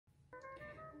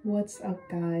What's up,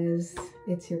 guys?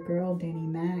 It's your girl Danny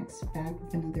Max back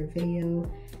with another video,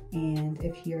 and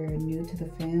if you're new to the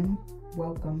fam,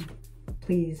 welcome.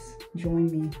 Please join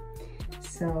me.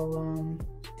 So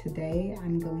today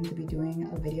I'm going to be doing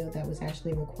a video that was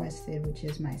actually requested, which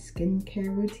is my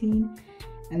skincare routine.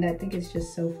 And I think it's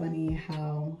just so funny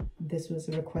how this was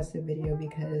a requested video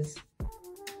because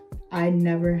I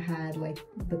never had like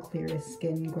the clearest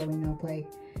skin growing up. Like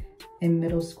in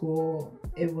middle school,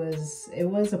 it was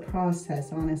a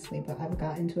process, honestly, but I've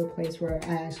gotten to a place where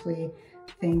I actually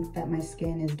think that my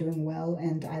skin is doing well,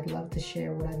 and I'd love to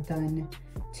share what I've done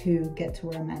to get to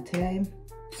where I'm at today.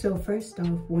 So first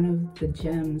off, one of the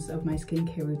gems of my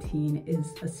skincare routine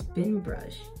is a spin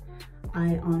brush.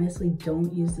 I honestly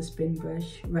don't use the spin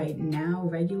brush right now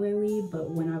regularly, but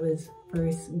when I was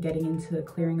first getting into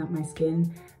clearing up my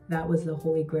skin, that was the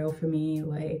holy grail for me.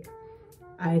 Like,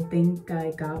 I think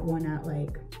I got one at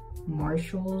like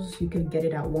Marshall's. You could get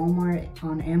it at Walmart,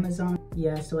 on Amazon.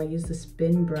 Yeah, so I use the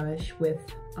spin brush with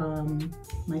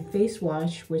my face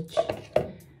wash, which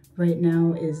right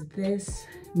now is this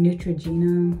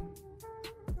Neutrogena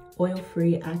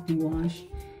oil-free acne wash.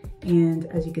 And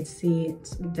as you can see,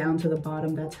 it's down to the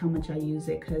bottom. That's how much I use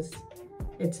it, because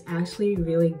it's actually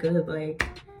really good. Like,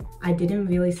 I didn't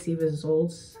really see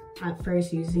results at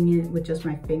first using it with just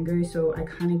my fingers, so I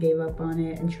kind of gave up on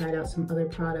it and tried out some other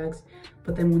products.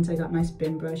 But then once I got my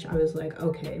spin brush, I was like,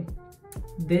 okay,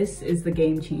 this is the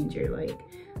game changer. Like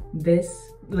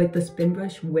this, like the spin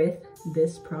brush with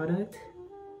this product,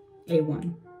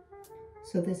 A1.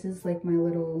 So this is like my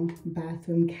little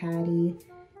bathroom caddy,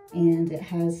 and it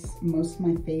has most of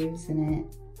my faves in it.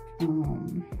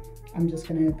 I'm just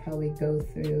gonna probably go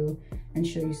through and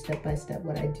show you step by step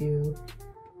what I do.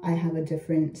 I have a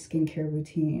different skincare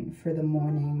routine for the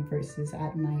morning versus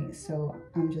at night, so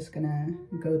I'm just gonna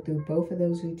go through both of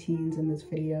those routines in this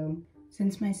video.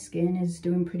 Since my skin is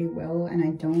doing pretty well and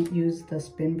I don't use the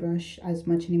spin brush as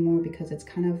much anymore because it's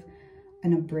kind of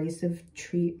an abrasive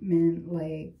treatment,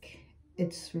 like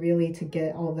it's really to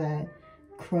get all that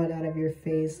crud out of your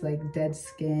face, like dead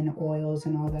skin, oils,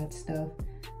 and all that stuff.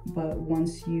 But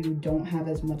once you don't have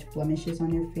as much blemishes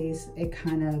on your face, it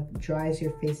kind of dries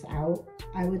your face out,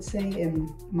 I would say,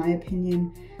 in my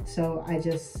opinion. So I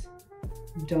just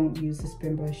don't use the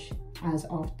spin brush as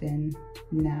often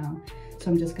now.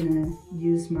 So I'm just gonna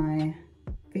use my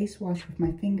face wash with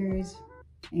my fingers,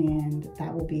 and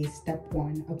that will be step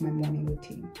one of my morning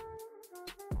routine.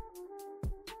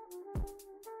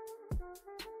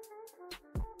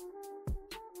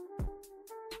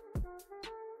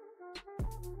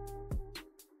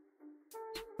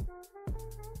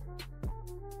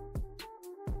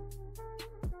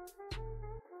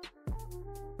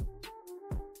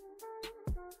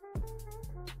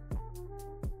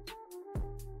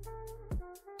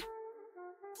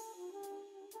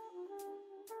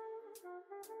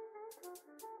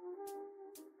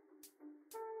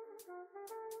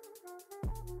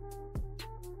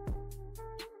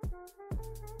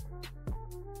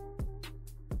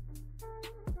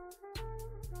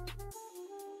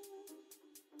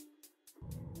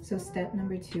 So step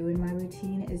number 2 in my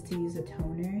routine is to use a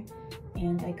toner,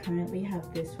 and I currently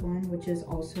have this one, which is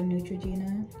also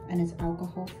Neutrogena, and it's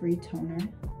alcohol-free toner.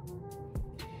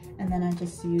 And then I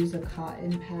just use a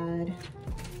cotton pad.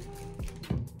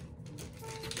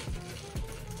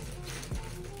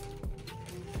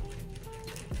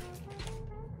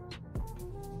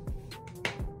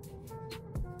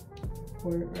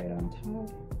 Pour it right on top.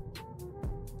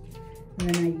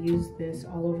 And then I use this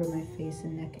all over my face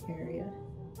and neck area.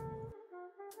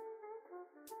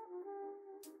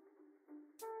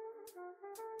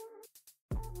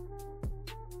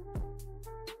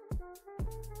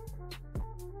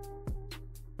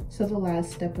 So the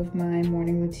last step of my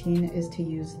morning routine is to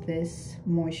use this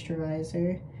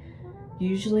moisturizer.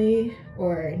 Usually,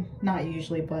 or not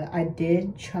usually, but I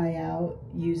did try out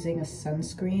using a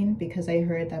sunscreen because I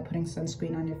heard that putting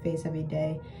sunscreen on your face every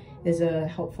day is a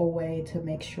helpful way to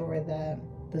make sure that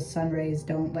the sun rays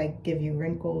don't like give you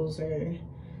wrinkles or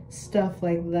stuff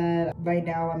like that. Right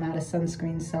now I'm out of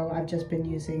sunscreen, so I've just been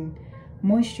using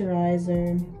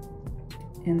moisturizer.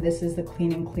 And this is the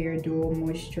Clean and Clear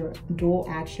dual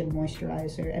action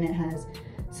moisturizer, and it has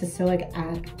salicylic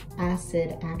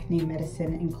acid acne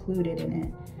medicine included in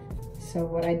it. So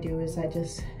what I do is I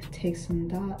just take some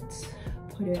dots,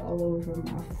 put it all over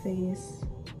my face,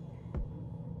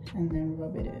 and then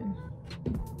rub it in.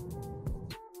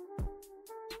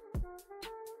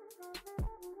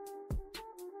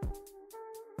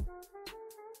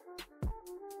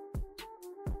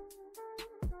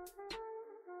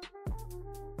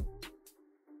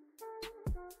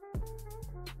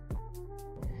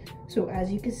 So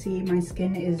as you can see, my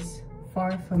skin is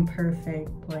far from perfect.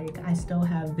 Like, I still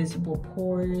have visible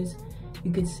pores.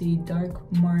 You can see dark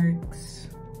marks,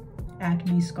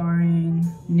 acne scarring,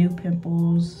 new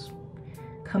pimples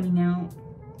coming out.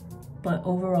 But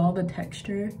overall, the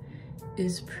texture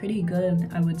is pretty good,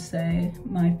 I would say.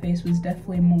 My face was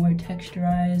definitely more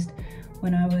texturized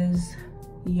when I was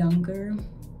younger.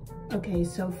 Okay,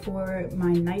 so for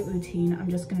my night routine, I'm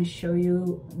just gonna show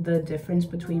you the difference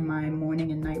between my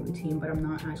morning and night routine, but I'm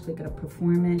not actually gonna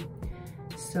perform it.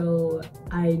 So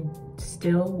I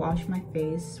still wash my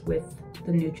face with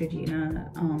the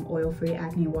Neutrogena oil-free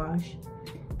acne wash.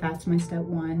 That's my step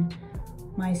 1.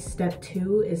 My step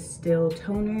 2 is still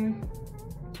toner,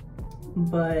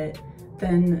 but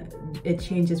then it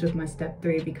changes with my step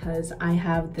 3 because I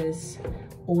have this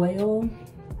oil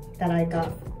that I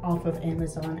got off of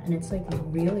Amazon, and it's like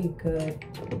really good,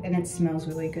 and it smells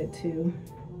really good too.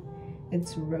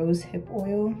 It's rose hip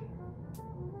oil,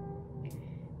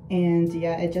 and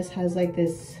yeah, it just has like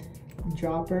this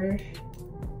dropper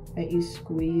that you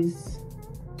squeeze.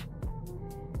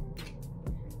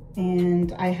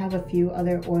 And I have a few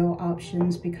other oil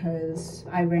options because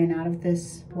I ran out of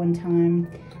this one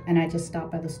time, and I just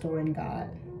stopped by the store and got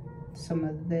some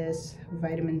of this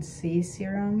vitamin C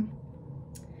serum.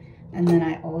 And then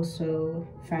I also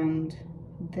found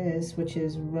this, which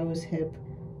is rose hip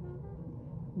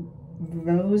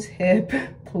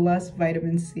plus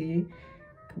vitamin C.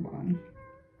 Come on.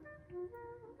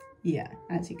 Yeah,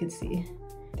 as you can see,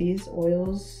 these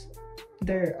oils,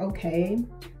 they're okay.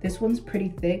 This one's pretty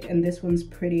thick, and this one's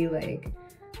pretty like,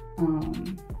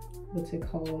 what's it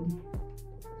called?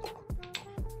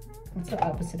 What's the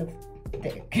opposite of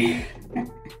thick?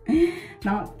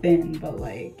 Not thin, but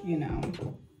like, you know.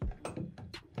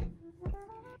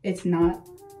 It's not,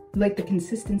 like, the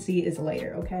consistency is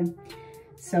lighter, okay?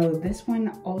 So this one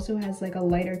also has like a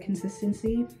lighter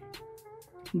consistency,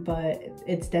 but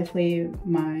it's definitely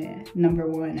my number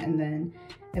 1. And then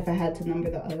if I had to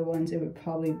number the other ones, it would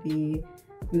probably be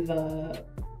the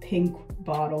pink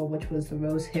bottle, which was the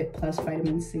rose hip plus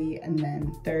vitamin C, and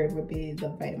then 3rd would be the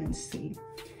vitamin C.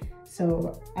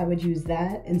 So I would use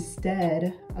that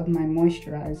instead of my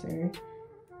moisturizer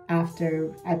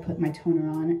after I put my toner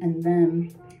on, and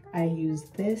then I use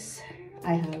this.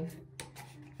 I have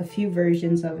a few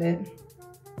versions of it.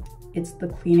 It's the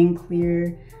Clean and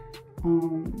Clear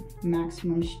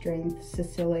maximum strength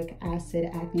salicylic acid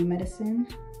acne medicine.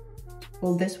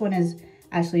 Well, this one is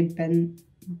actually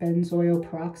benzoyl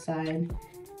peroxide,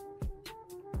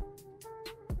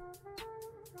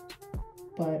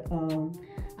 but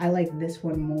I like this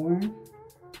one more.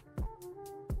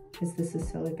 It's the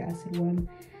salicylic acid one,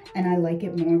 and I like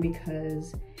it more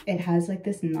because it has like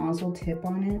this nozzle tip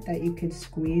on it that you could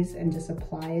squeeze and just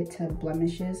apply it to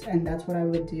blemishes. And that's what I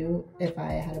would do if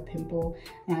I had a pimple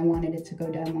and I wanted it to go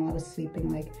down while I was sleeping.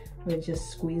 Like, I would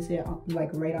just squeeze it like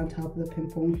right on top of the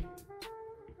pimple.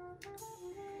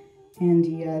 And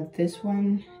yeah, this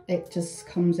one, it just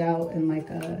comes out in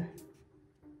like a,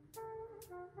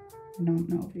 I don't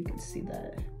know if you can see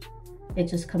that. It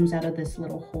just comes out of this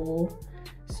little hole,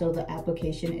 so the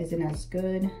application isn't as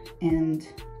good. And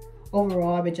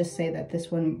overall, I would just say that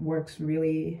this one works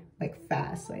really like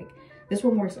fast. Like, this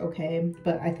one works okay,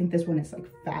 but I think this one is like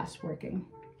fast working.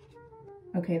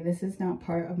 Okay, this is not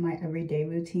part of my everyday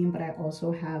routine, but I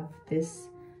also have this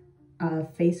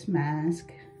face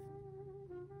mask,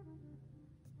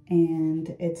 and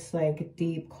it's like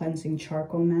deep cleansing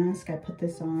charcoal mask. I put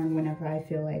this on whenever I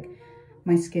feel like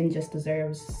my skin just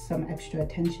deserves some extra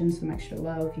attention, some extra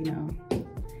love, you know.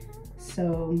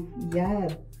 So yeah,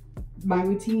 my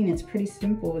routine, it's pretty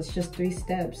simple. It's just 3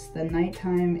 steps. The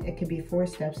nighttime, it could be 4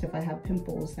 steps if I have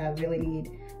pimples that really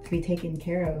need to be taken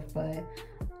care of. But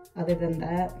other than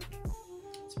that,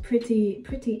 it's pretty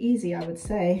easy, I would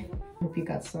say. Hope you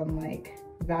got some like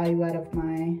value out of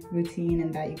my routine,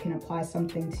 and that you can apply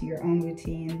something to your own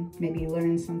routine, maybe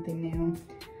learn something new.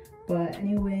 But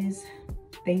anyways,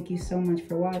 thank you so much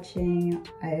for watching.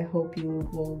 I hope you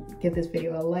will give this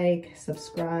video a like,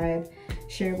 subscribe,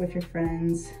 share it with your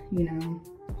friends, you know,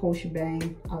 whole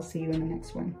shebang. I'll see you in the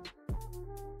next one.